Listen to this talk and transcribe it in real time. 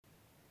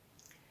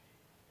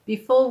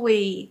Before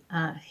we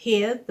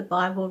hear the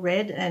Bible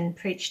read and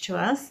preached to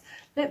us,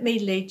 let me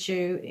lead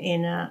you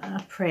in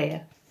a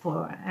prayer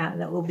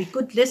that will be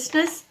good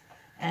listeners,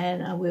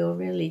 and we'll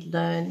really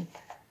learn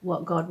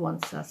what God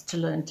wants us to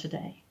learn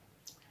today.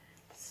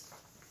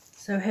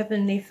 So,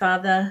 Heavenly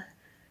Father,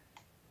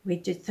 we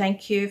do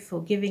thank you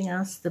for giving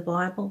us the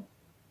Bible.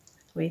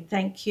 We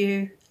thank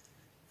you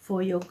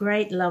for your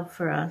great love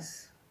for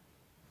us.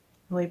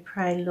 We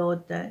pray,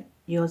 Lord, that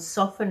you'll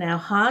soften our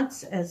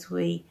hearts as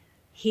we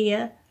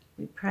hear.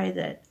 We pray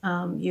that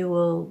you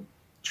will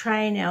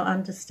train our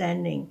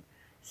understanding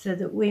so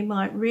that we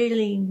might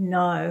really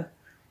know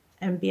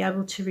and be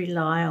able to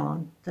rely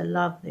on the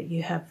love that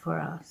you have for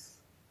us.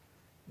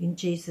 In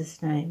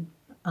Jesus' name,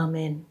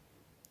 amen.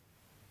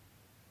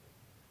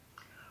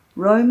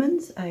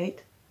 Romans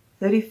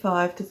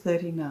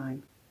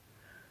 8:35-39.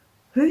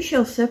 Who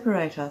shall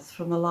separate us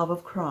from the love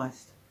of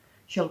Christ?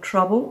 Shall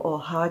trouble or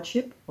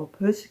hardship or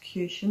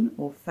persecution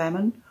or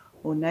famine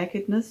or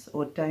nakedness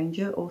or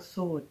danger or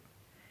sword?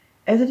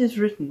 As it is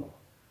written,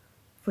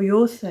 for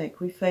your sake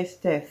we face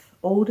death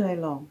all day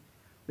long.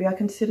 We are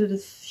considered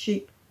as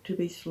sheep to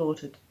be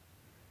slaughtered.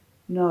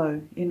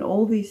 No, in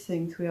all these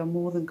things we are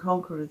more than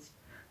conquerors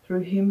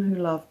through him who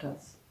loved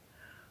us.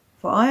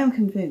 For I am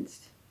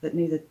convinced that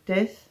neither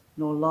death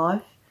nor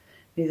life,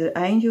 neither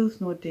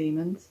angels nor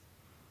demons,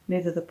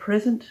 neither the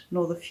present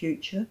nor the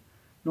future,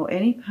 nor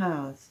any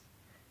powers,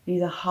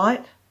 neither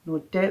height nor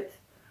depth,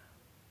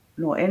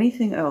 nor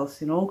anything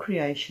else in all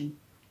creation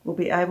will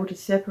be able to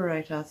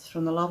separate us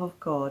from the love of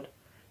God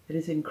that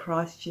is in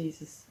Christ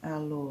Jesus our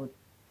Lord.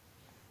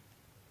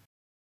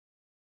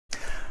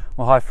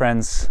 Well, hi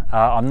friends.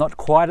 I'm not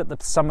quite at the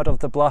summit of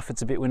the bluff.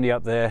 It's a bit windy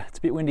up there. It's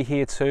a bit windy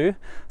here too.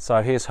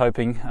 So here's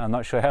hoping. I'm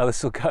not sure how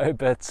this will go,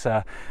 but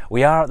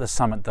we are at the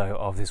summit though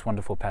of this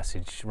wonderful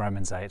passage,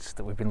 Romans 8,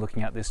 that we've been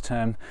looking at this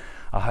term.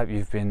 I hope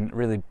you've been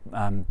really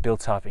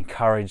built up,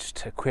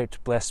 encouraged,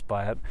 equipped, blessed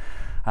by it.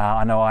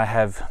 I know I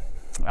have.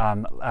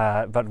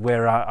 But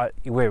we're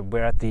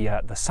at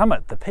the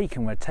summit, the peak,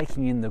 and we're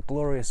taking in the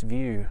glorious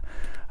view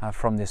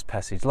from this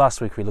passage. Last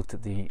week we looked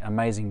at the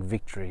amazing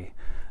victory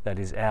that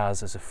is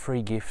ours as a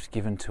free gift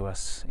given to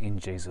us in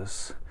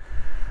Jesus.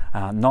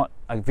 Not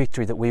a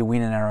victory that we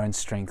win in our own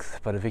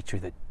strength, but a victory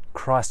that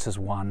Christ has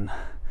won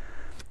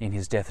in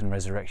his death and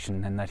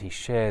resurrection, and that he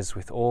shares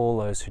with all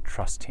those who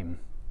trust him.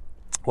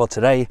 Well,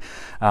 today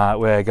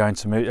we're going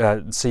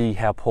to see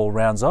how Paul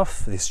rounds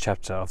off this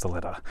chapter of the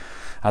letter.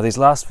 These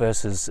last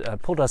verses,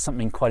 Paul does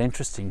something quite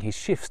interesting. He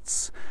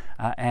shifts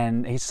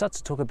and he starts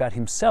to talk about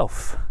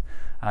himself.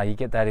 You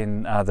get that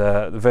in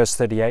the verse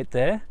 38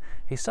 there.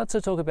 He starts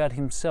to talk about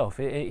himself.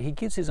 He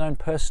gives his own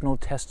personal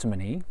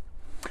testimony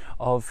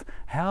of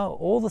how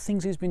all the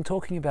things he's been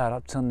talking about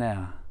up till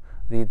now,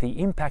 the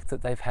impact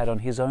that they've had on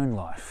his own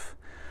life,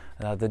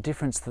 the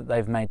difference that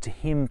they've made to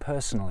him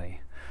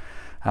personally.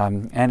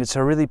 And it's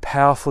a really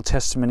powerful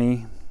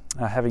testimony,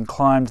 having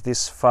climbed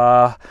this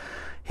far.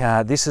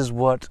 This is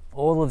what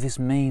all of this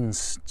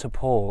means to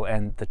Paul,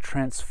 and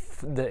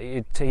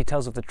he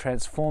tells of the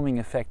transforming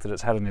effect that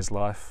it's had on his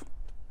life.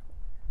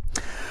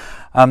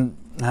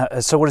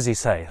 So what does he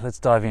say? Let's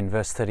dive in.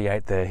 Verse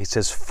 38 there. He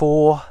says,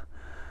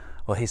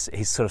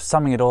 he's sort of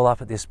summing it all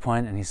up at this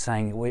point, and he's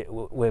saying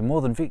we're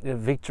more than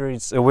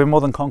we're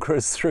more than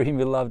conquerors through him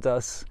who loved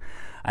us.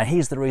 And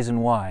here's the reason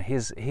why.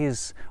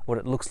 Here's what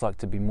it looks like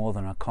to be more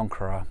than a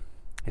conqueror.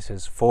 He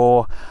says,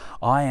 for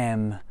I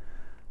am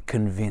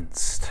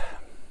convinced.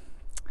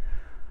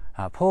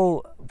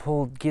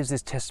 Paul gives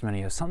this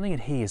testimony of something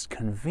that he is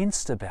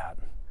convinced about.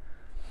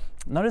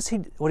 Notice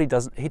what he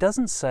doesn't. He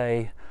doesn't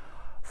say,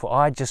 for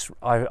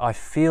I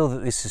feel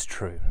that this is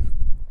true.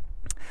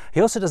 He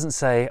also doesn't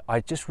say,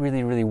 I just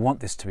really, really want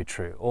this to be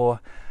true,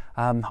 or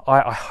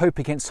I hope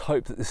against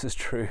hope that this is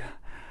true.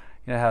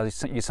 You know how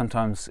you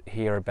sometimes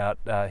hear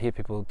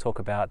people talk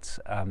about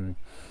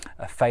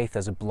a faith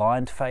as a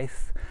blind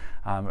faith,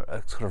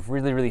 sort of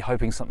really, really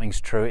hoping something's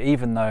true,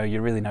 even though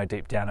you really know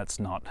deep down it's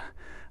not.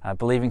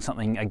 Believing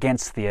something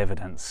against the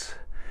evidence.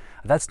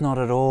 That's not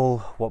at all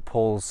what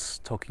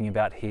Paul's talking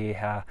about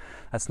here.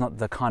 That's not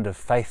the kind of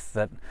faith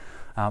that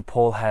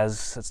Paul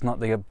has. It's not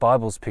the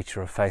Bible's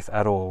picture of faith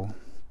at all.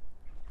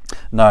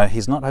 No,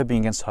 he's not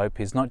hoping against hope.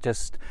 He's not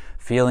just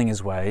feeling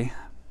his way.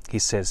 He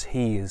says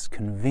he is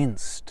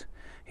convinced.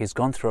 He's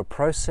gone through a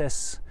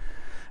process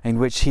in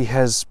which he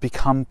has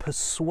become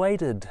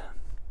persuaded.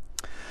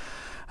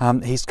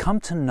 He's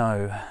come to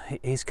know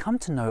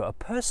a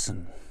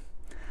person.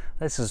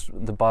 This is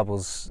the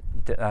Bible's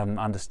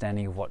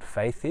understanding of what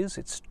faith is.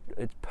 It's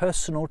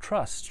personal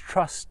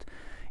trust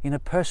in a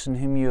person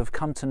whom you have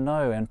come to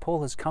know, and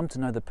Paul has come to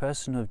know the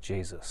person of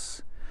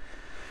Jesus,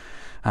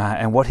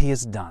 and what he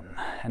has done,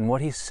 and what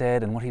he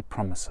said, and what he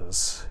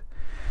promises.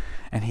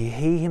 And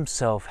he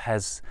himself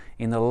has,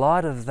 in the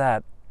light of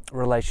that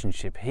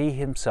relationship, he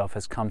himself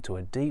has come to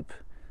a deep,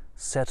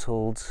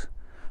 settled,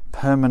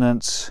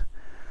 permanent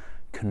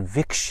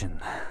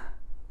conviction.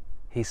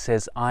 He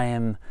says, I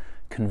am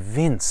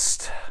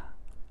convinced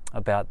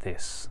about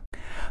this.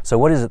 So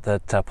what is it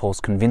that Paul's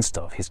convinced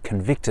of? He's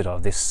convicted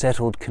of, this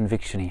settled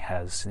conviction he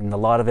has in the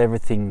light of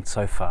everything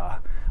so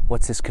far.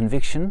 What's this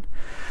conviction?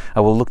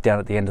 We'll look down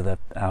at the end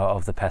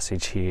of the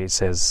passage here. It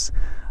says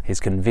he's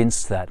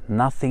convinced that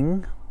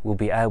nothing will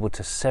be able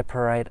to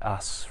separate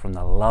us from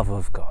the love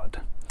of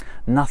God.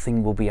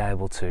 Nothing will be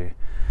able to.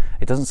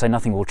 It doesn't say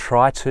nothing will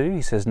try to.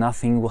 He says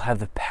nothing will have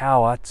the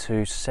power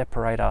to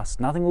separate us.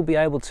 Nothing will be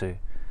able to.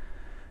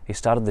 He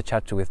started the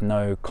chapter with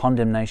no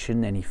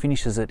condemnation, and he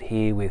finishes it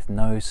here with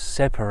no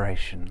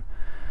separation.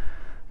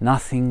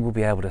 Nothing will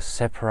be able to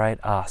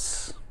separate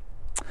us.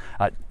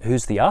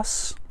 Who's the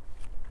us?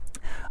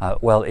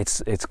 Well,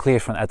 it's clear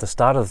from at the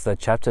start of the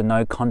chapter,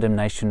 no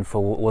condemnation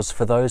was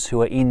for those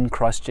who are in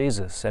Christ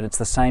Jesus. And it's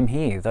the same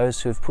here.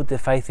 Those who have put their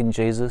faith in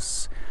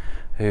Jesus,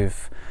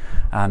 who've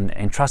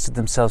entrusted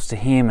themselves to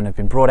Him and have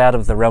been brought out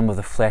of the realm of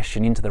the flesh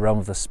and into the realm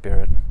of the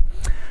Spirit.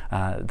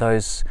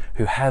 Those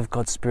who have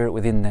God's Spirit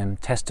within them,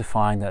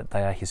 testifying that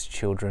they are His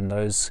children.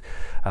 Those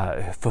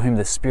for whom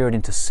the Spirit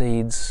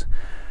intercedes.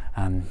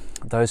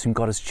 Those whom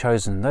God has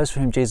chosen. Those for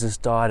whom Jesus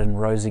died and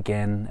rose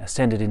again,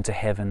 ascended into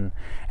heaven,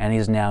 and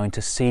is now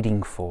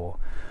interceding for.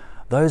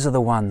 Those are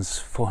the ones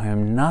for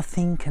whom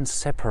nothing can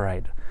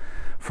separate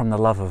from the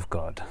love of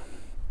God.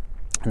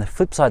 And the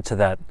flip side to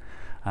that,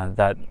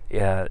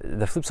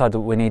 the flip side that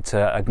we need to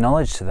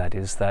acknowledge to that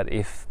is that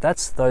if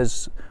that's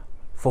those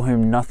for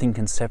whom nothing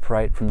can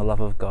separate from the love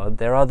of God,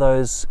 there are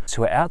those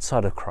who are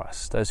outside of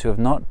Christ, those who have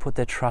not put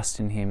their trust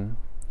in Him,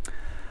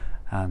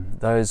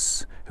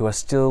 those who are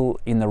still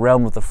in the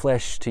realm of the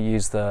flesh, to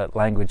use the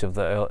language of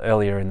the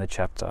earlier in the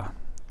chapter.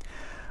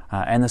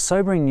 And the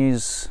sobering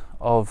news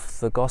of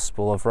the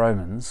Gospel of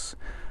Romans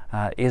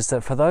is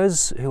that for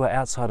those who are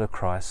outside of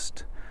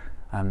Christ,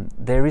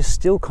 there is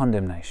still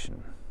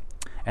condemnation,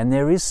 and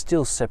there is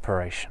still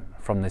separation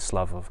from this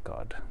love of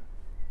God.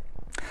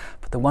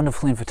 But the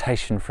wonderful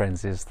invitation,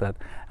 friends, is that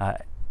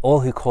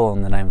all who call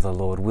on the name of the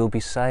Lord will be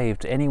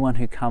saved. Anyone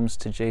who comes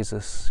to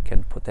Jesus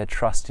can put their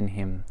trust in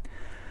Him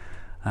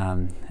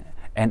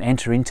and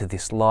enter into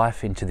this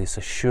life, into this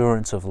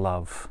assurance of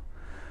love.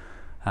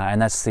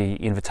 And that's the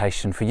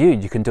invitation for you.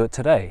 You can do it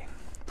today.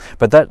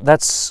 But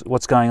that's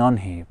what's going on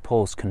here.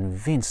 Paul's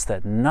convinced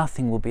that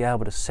nothing will be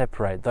able to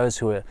separate those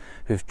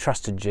who've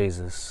trusted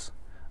Jesus,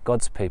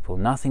 God's people.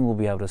 Nothing will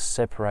be able to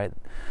separate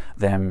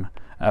them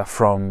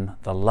from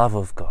the love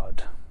of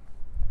God.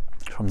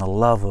 From the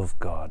love of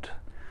God.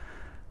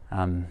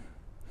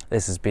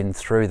 This has been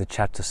through the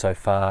chapter so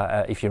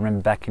far. If you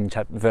remember back in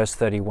verse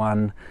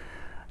 31,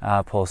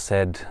 Paul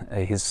said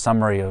his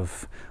summary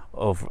of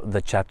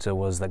the chapter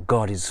was that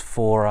God is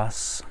for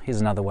us. Here's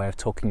another way of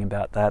talking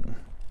about that.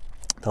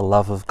 The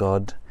love of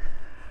God.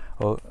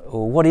 Or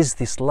what is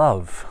this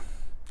love?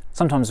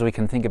 Sometimes we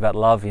can think about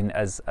love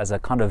as a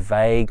kind of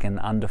vague and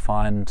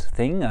undefined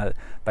thing,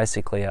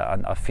 basically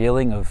a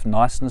feeling of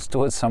niceness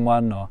towards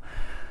someone. Or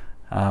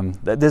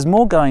there's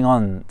more going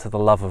on to the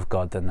love of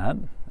God than that.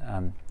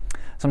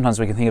 Sometimes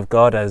we can think of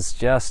God as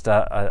just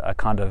a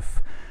kind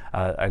of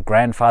a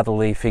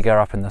grandfatherly figure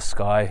up in the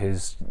sky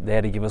who's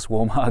there to give us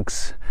warm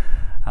hugs.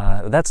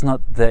 That's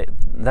not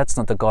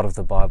the God of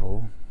the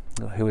Bible,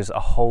 who is a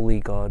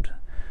holy God,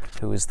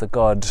 who is the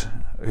God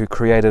who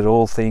created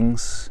all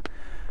things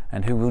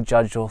and who will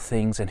judge all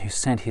things, and who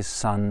sent His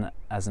Son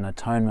as an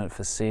atonement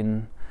for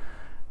sin.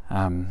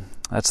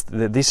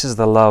 This is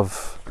the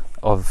love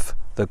of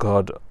the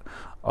God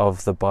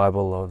of the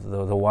Bible, of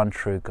the one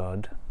true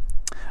God.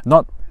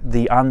 Not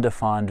the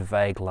undefined,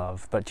 vague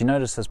love, but you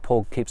notice as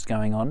Paul keeps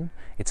going on,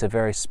 it's a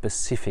very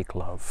specific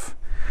love.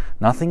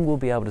 Nothing will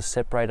be able to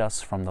separate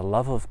us from the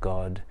love of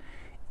God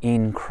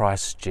in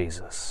Christ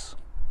Jesus.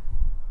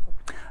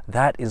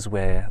 That is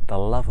where the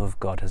love of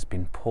God has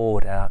been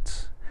poured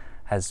out,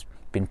 has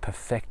been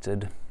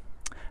perfected,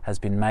 has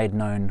been made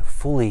known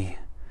fully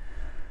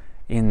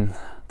in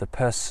the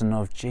person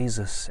of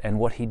Jesus and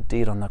what He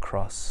did on the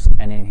cross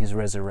and in His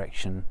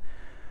resurrection,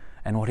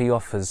 and what He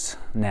offers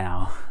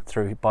now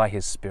by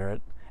His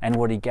Spirit, and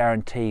what He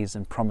guarantees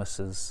and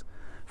promises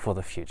for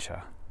the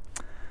future.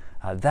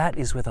 That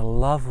is where the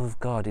love of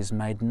God is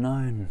made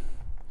known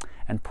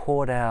and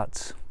poured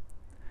out.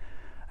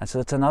 And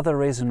so it's another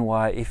reason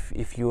why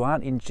if you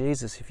aren't in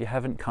Jesus, if you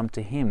haven't come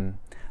to Him,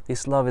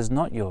 this love is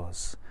not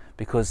yours,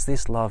 because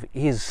this love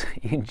is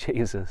in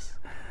Jesus.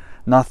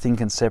 Nothing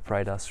can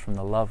separate us from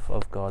the love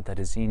of God that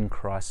is in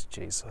Christ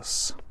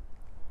Jesus.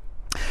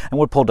 And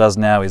what Paul does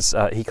now is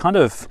he kind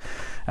of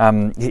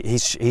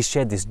he's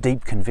shared this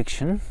deep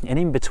conviction, and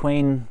in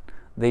between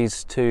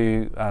these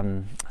two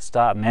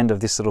start and end of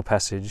this little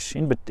passage,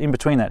 in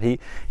between that he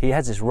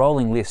has this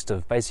rolling list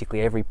of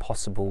basically every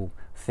possible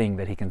thing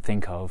that he can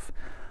think of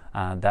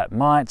that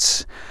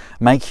might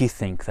make you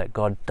think that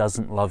God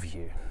doesn't love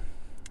you,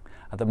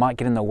 that might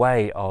get in the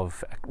way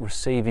of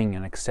receiving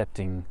and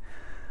accepting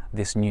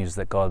this news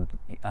that God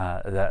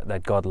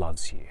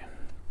loves you.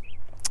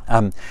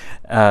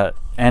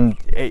 And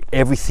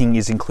everything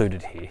is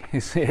included here.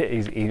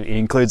 He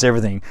includes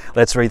everything.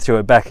 Let's read through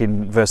it back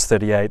in verse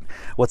 38.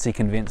 What's he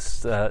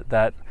convinced?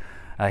 That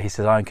He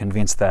says, I am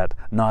convinced that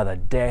neither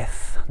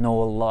death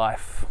nor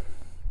life.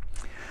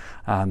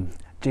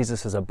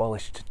 Jesus has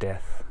abolished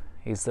death.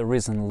 He's the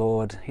risen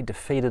Lord. He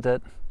defeated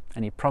it,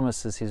 and he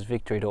promises his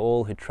victory to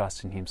all who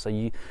trust in him. So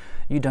you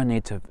don't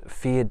need to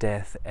fear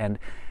death, and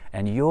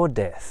your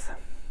death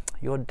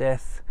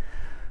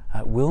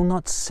will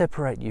not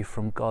separate you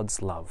from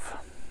God's love.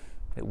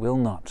 It will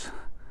not,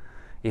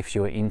 if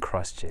you are in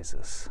Christ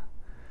Jesus.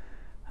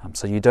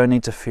 So you don't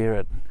need to fear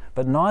it.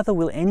 But neither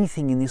will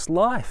anything in this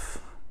life.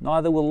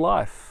 Neither will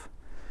life.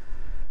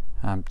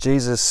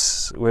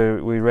 Jesus, we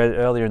read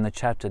earlier in the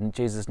chapter,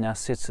 Jesus now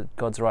sits at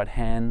God's right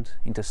hand,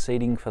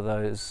 interceding for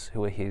those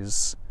who are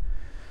his.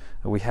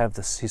 We have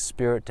his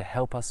Spirit to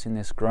help us in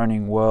this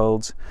groaning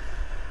world.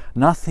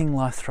 Nothing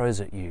life throws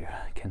at you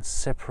can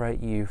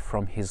separate you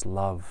from his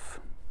love.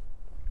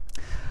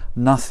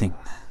 Nothing.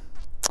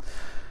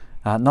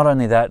 Not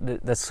only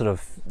that's sort of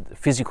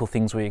physical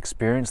things we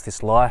experience,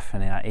 this life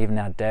and even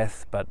our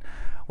death, but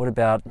what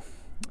about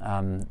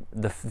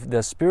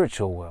the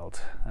spiritual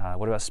world?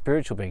 What about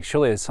spiritual beings?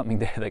 Surely there's something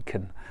there that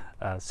can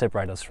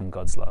separate us from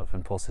God's love.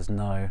 And Paul says,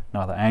 no,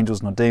 neither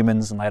angels nor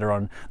demons, and later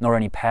on, nor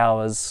any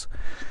powers.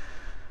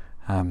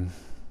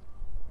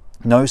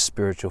 No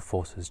spiritual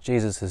forces.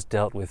 Jesus has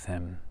dealt with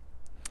them.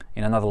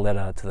 In another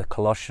letter to the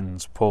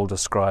Colossians, Paul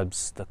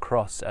describes the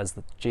cross as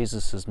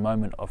Jesus'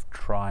 moment of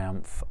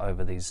triumph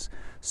over these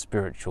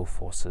spiritual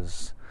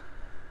forces.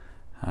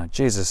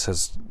 Jesus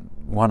has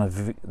won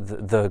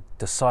the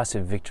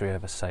decisive victory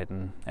over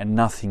Satan, and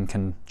nothing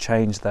can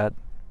change that.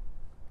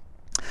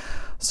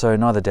 So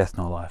neither death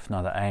nor life,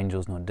 neither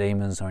angels nor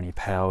demons nor any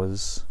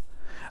powers.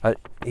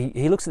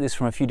 He looks at this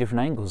from a few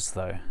different angles,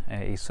 though.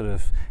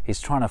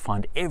 He's trying to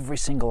find every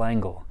single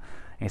angle.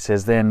 He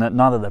says then that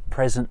neither the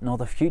present nor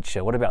the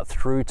future. What about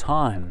through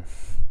time?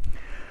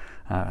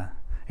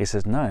 He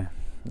says no,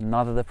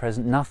 neither the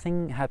present,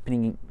 nothing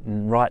happening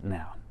right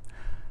now.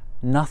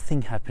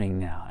 Nothing happening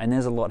now. And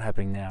there's a lot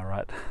happening now,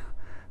 right?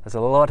 There's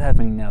a lot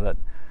happening now that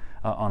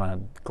on a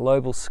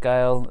global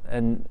scale,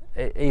 and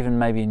even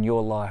maybe in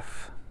your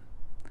life,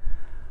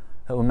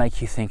 that will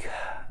make you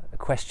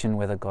question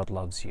whether God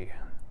loves you.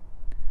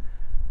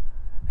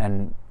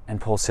 And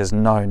Paul says,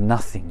 no,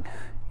 nothing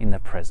in the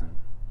present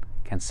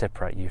can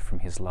separate you from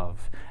his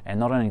love. And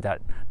not only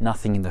that,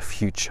 nothing in the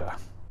future.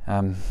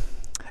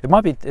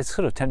 It's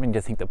sort of tempting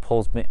to think that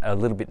Paul's a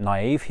little bit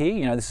naive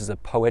here. This is a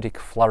poetic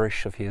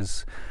flourish of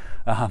his,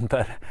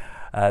 but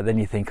then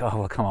you think, oh,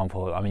 well, come on,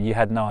 Paul. I mean, you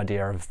had no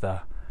idea of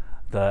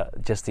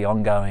just the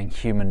ongoing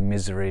human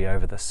misery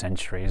over the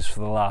centuries for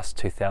the last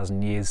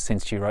 2,000 years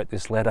since you wrote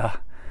this letter.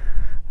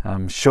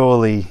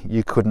 Surely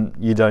you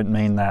don't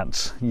mean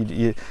that.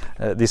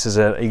 This is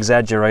an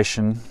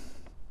exaggeration.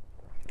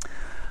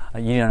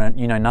 You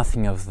know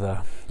nothing of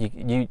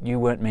you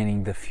weren't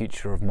meaning the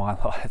future of my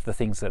life, the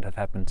things that have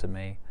happened to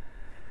me.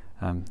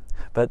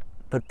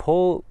 But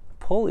Paul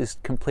is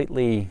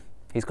completely,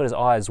 he's got his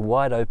eyes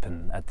wide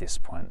open at this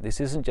point. This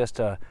isn't just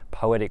a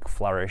poetic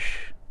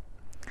flourish.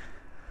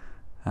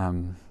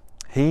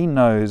 He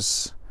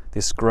knows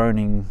this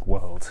groaning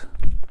world.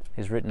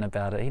 He's written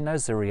about it. He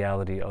knows the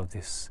reality of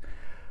this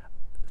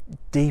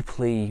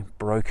deeply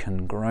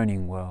broken,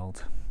 groaning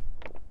world.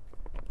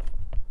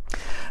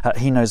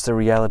 He knows the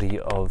reality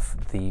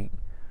of the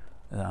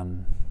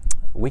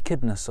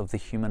wickedness of the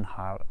human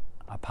heart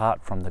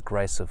apart from the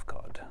grace of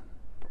God.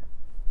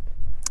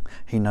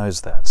 He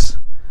knows that.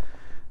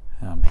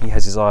 He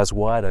has his eyes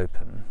wide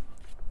open.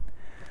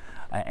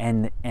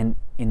 And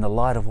in the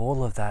light of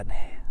all of that,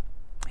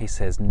 he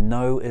says,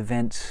 no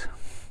event,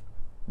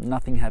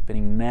 nothing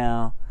happening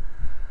now,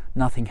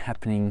 nothing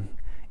happening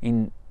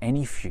in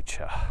any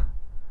future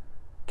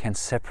can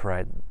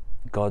separate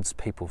God's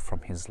people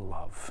from his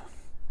love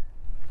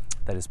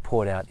that is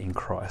poured out in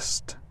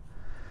Christ.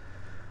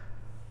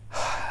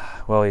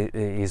 Well,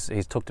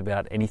 he's talked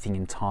about anything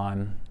in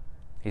time.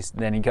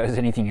 Then he goes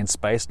anything in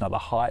space, neither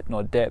height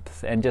nor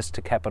depth. And just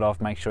to cap it off,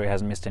 make sure he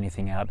hasn't missed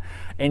anything out,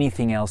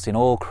 anything else in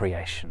all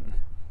creation.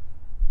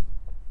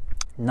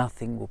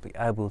 Nothing will be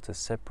able to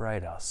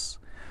separate us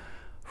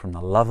from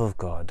the love of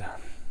God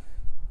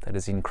that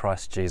is in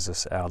Christ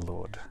Jesus our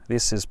Lord.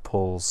 This is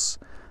Paul's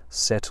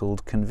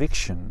settled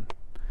conviction.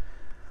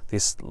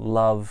 This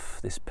love,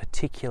 this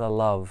particular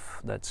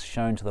love that's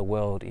shown to the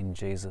world in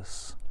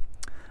Jesus,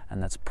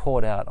 and that's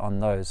poured out on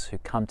those who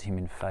come to him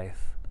in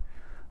faith,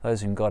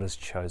 those whom God has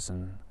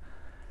chosen.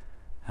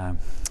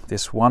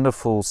 This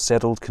wonderful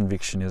settled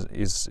conviction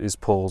is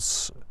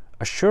Paul's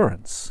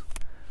assurance.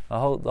 The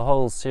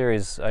whole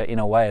series, in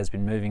a way, has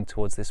been moving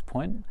towards this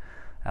point.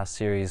 Our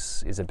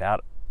series is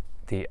about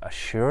the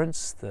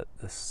assurance, the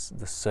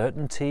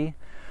certainty,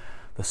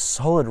 the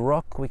solid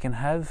rock we can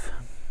have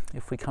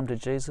if we come to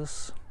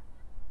Jesus.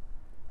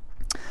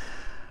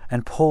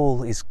 And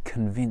Paul is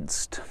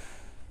convinced.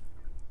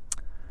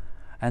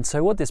 And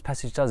so what this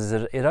passage does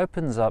is it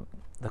opens up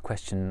the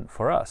question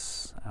for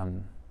us.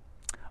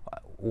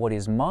 What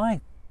is my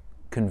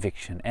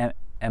conviction?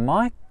 Am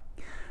I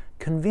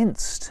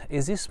convinced?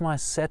 Is this my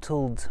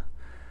settled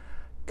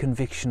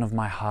conviction of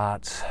my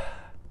heart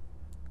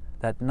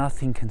that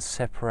nothing can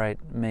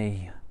separate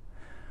me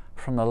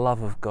from the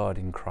love of God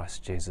in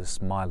Christ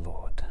Jesus, my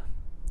Lord.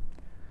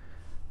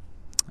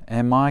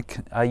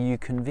 Are you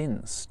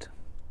convinced?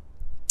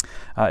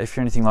 If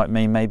you're anything like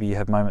me, maybe you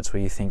have moments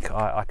where you think,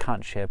 I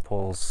can't share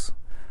Paul's,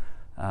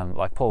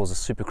 like Paul was a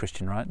super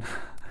Christian, right?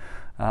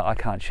 I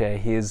can't share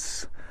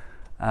his,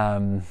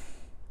 in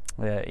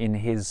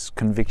his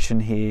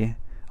conviction here.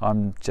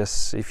 I'm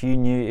just, if you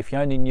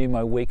only knew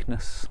my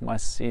weakness, my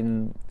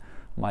sin,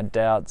 my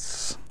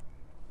doubts.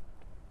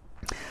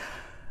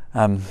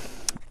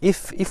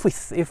 If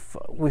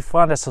we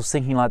find ourselves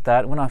thinking like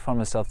that, when I find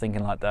myself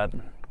thinking like that,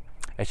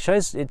 it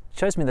shows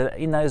me that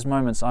in those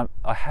moments I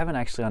haven't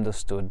actually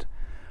understood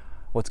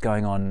what's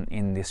going on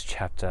in this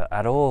chapter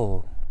at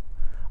all.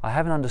 I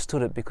haven't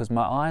understood it because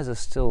my eyes are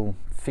still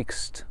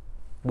fixed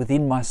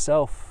within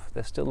myself.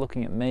 They're still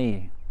looking at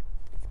me.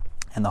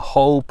 And the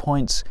whole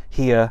point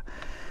here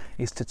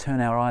is to turn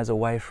our eyes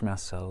away from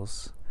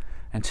ourselves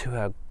and to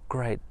our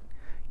great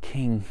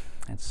King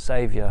and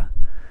Saviour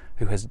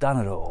who has done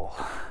it all,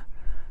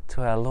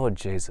 to our Lord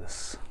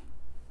Jesus.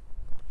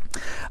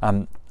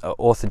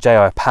 Author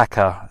J.I.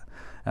 Packer,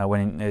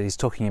 when he's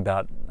talking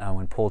about,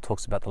 when Paul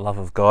talks about the love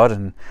of God,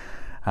 and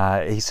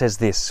he says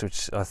this,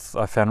 which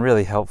I found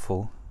really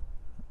helpful.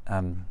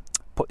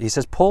 He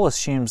says, Paul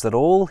assumes that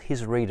all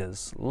his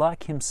readers,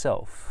 like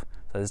himself,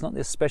 so there's not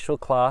this special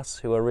class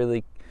who are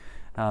really,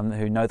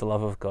 who know the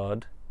love of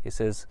God. He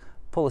says,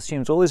 Paul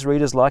assumes all his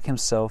readers, like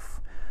himself,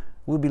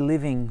 will be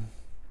living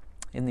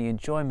in the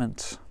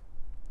enjoyment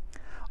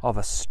of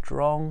a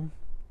strong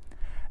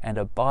and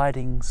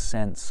abiding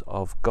sense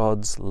of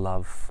God's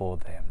love for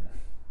them.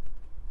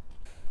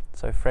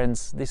 So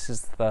friends, this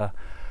is the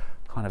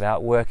kind of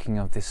outworking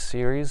of this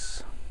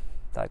series,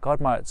 that God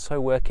might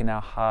so work in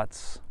our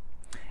hearts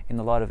in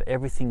the light of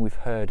everything we've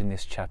heard in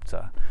this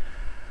chapter,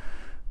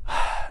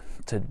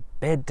 to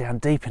bed down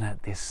deep in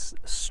it this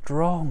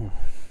strong,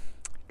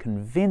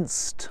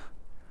 convinced,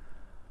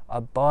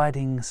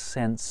 abiding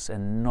sense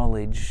and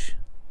knowledge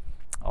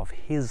of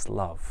His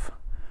love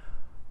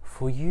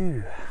for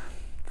you,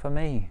 for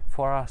me,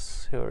 for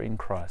us who are in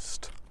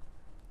Christ.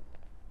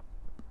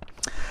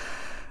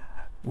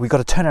 We've got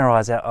to turn our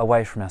eyes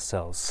away from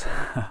ourselves.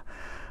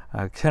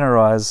 Turn our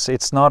eyes,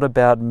 it's not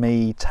about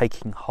me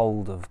taking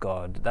hold of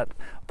God. That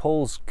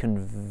Paul's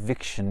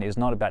conviction is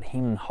not about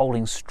him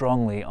holding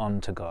strongly on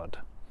to God.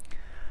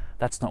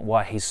 That's not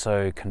why he's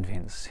so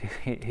convinced.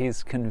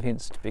 He's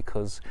convinced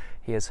because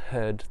he has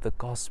heard the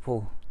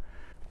gospel.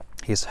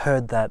 He has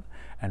heard that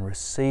and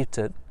received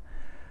it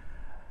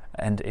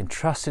and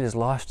entrusted his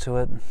life to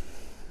it.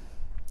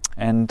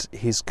 And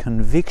his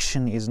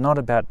conviction is not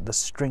about the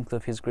strength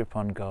of his grip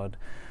on God.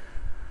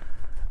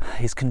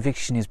 His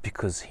conviction is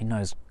because he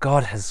knows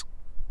God has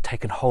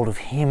taken hold of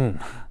him.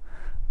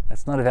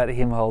 It's not about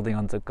him holding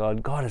on to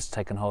God. God has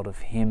taken hold of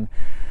him.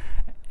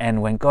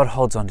 And when God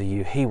holds on to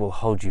you, He will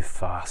hold you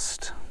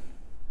fast.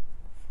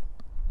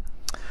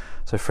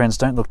 So friends,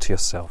 don't look to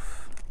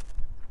yourself.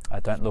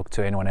 Don't look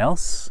to anyone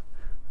else.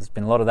 There's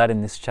been a lot of that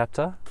in this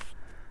chapter.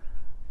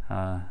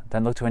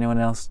 Don't look to anyone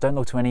else. Don't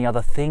look to any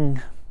other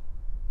thing.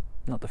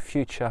 Not the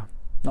future.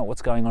 Not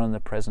what's going on in the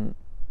present.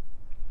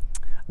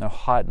 No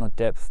height, no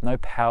depth, no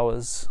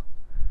powers.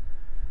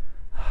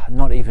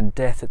 Not even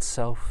death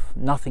itself.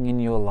 Nothing in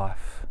your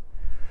life.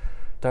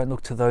 Don't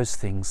look to those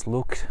things.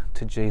 Look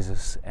to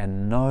Jesus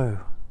and know.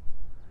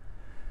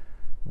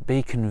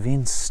 Be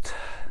convinced.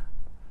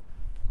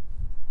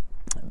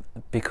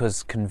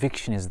 Because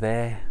conviction is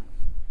there.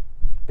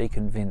 Be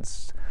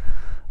convinced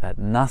that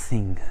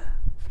nothing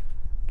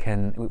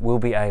will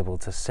be able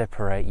to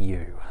separate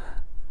you.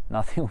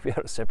 Nothing will be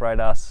able to separate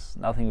us.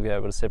 Nothing will be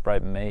able to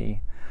separate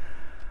me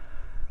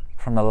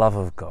from the love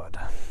of God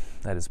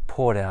that is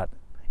poured out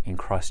in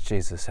Christ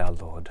Jesus our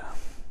Lord.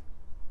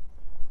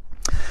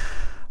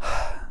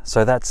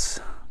 So that's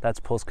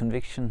Paul's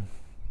conviction.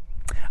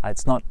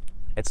 It's not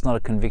a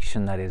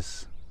conviction that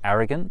is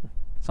arrogant.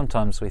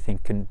 Sometimes we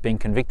think being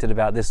convicted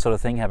about this sort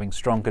of thing, having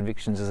strong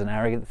convictions, is an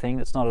arrogant thing.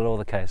 It's not at all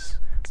the case.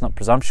 It's not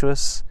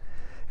presumptuous.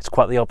 It's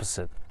quite the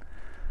opposite.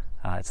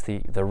 It's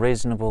the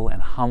reasonable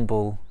and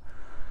humble,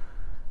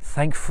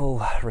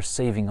 thankful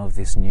receiving of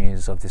this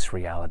news, of this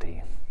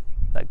reality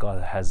that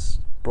God has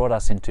brought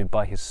us into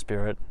by His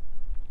Spirit,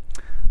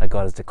 that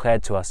God has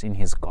declared to us in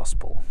His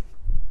gospel.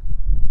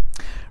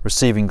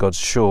 Receiving God's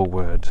sure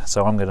word.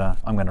 So I'm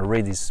gonna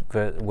read these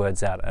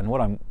words out, and what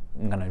I'm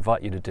going to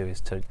invite you to do is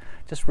to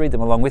just read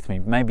them along with me.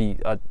 Maybe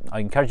I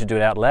encourage you to do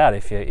it out loud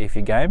if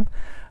you're game,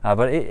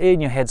 but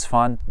in your head's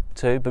fine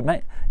too.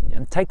 But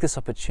take this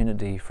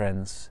opportunity,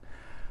 friends,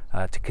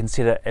 to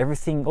consider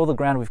everything, all the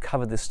ground we've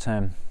covered this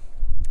term,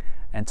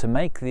 and to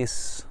make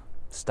this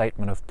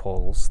statement of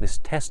Paul's, this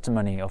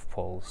testimony of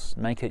Paul's,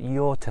 make it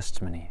your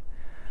testimony,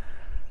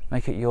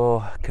 make it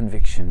your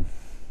conviction.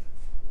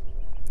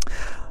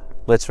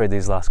 Let's read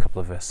these last couple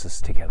of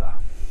verses together.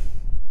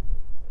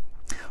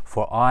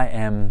 For I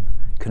am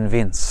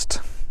convinced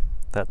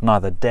that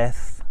neither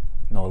death,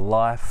 nor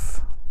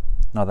life,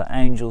 neither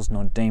angels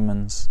nor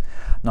demons,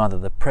 neither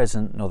the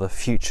present nor the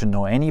future,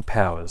 nor any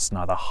powers,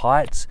 neither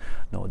height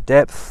nor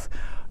depth,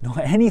 nor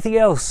anything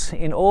else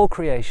in all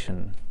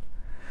creation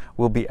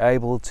will be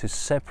able to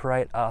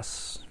separate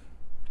us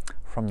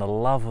from the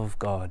love of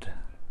God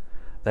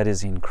that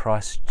is in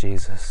Christ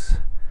Jesus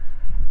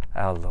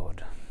our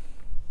Lord.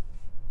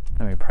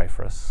 Let me pray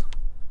for us.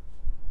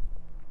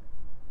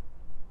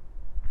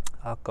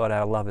 Oh God,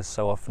 our love is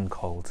so often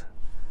cold.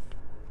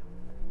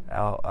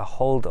 Our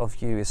hold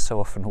of you is so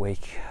often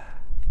weak.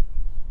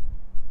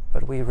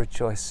 But we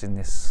rejoice in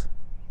this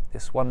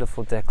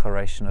wonderful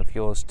declaration of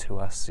yours to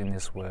us in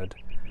this word,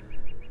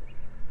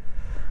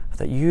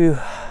 that you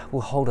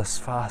will hold us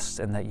fast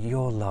and that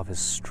your love is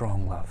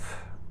strong love,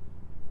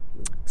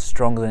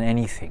 stronger than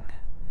anything,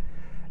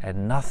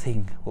 and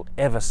nothing will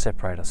ever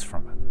separate us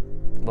from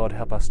it. Lord,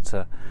 help us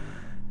to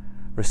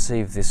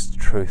receive this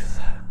truth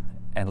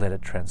and let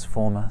it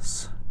transform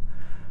us.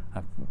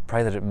 I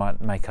pray that it might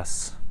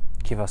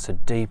give us a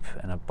deep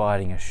and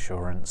abiding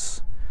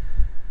assurance.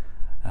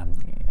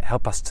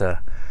 Help us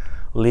to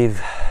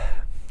live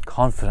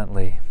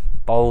confidently,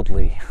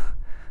 boldly,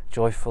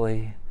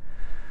 joyfully,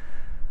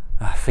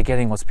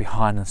 forgetting what's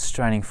behind and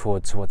straining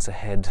forward to what's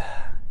ahead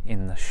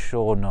in the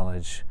sure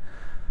knowledge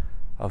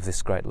of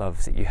this great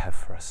love that you have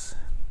for us.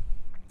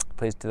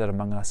 Please do that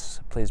among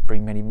us. Please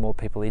bring many more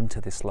people into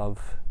this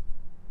love.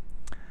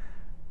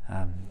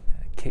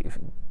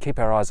 Keep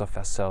our eyes off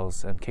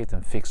ourselves and keep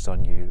them fixed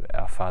on you,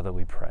 our Father,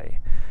 we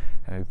pray.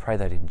 And we pray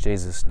that in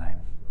Jesus' name.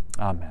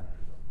 Amen.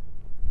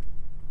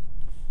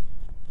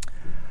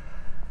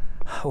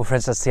 Well,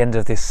 friends, that's the end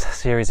of this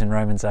series in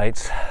Romans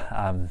 8.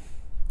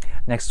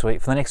 Next week,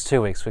 for the next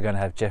 2 weeks, we're going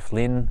to have Jeff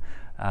Lynn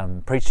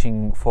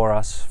preaching for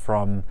us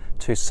from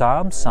 2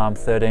 Psalms, Psalm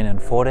 13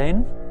 and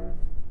 14.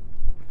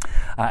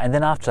 And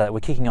then after that,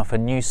 we're kicking off a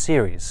new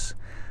series.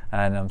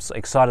 And I'm so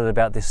excited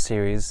about this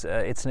series.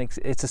 It's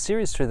a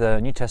series through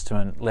the New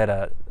Testament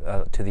letter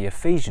to the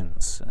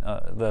Ephesians,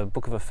 the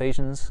book of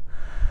Ephesians.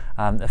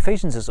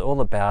 Ephesians is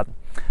all about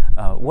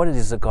what it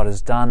is that God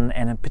has done,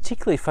 and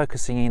particularly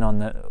focusing in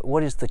on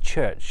what is the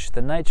church,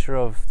 the nature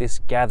of this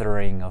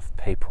gathering of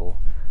people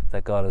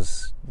that God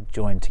has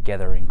joined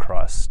together in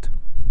Christ.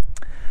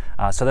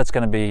 So that's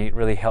going to be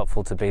really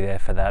helpful to be there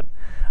for that.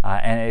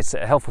 And it's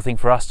a helpful thing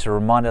for us to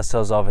remind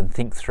ourselves of and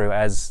think through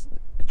as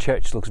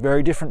church looks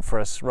very different for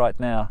us right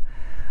now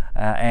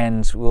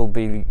and will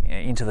be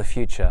into the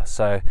future.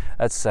 So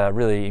that's a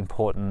really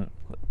important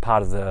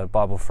part of the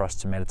Bible for us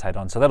to meditate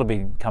on. So that'll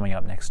be coming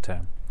up next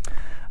term.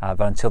 But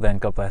until then,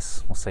 God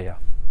bless. We'll see you.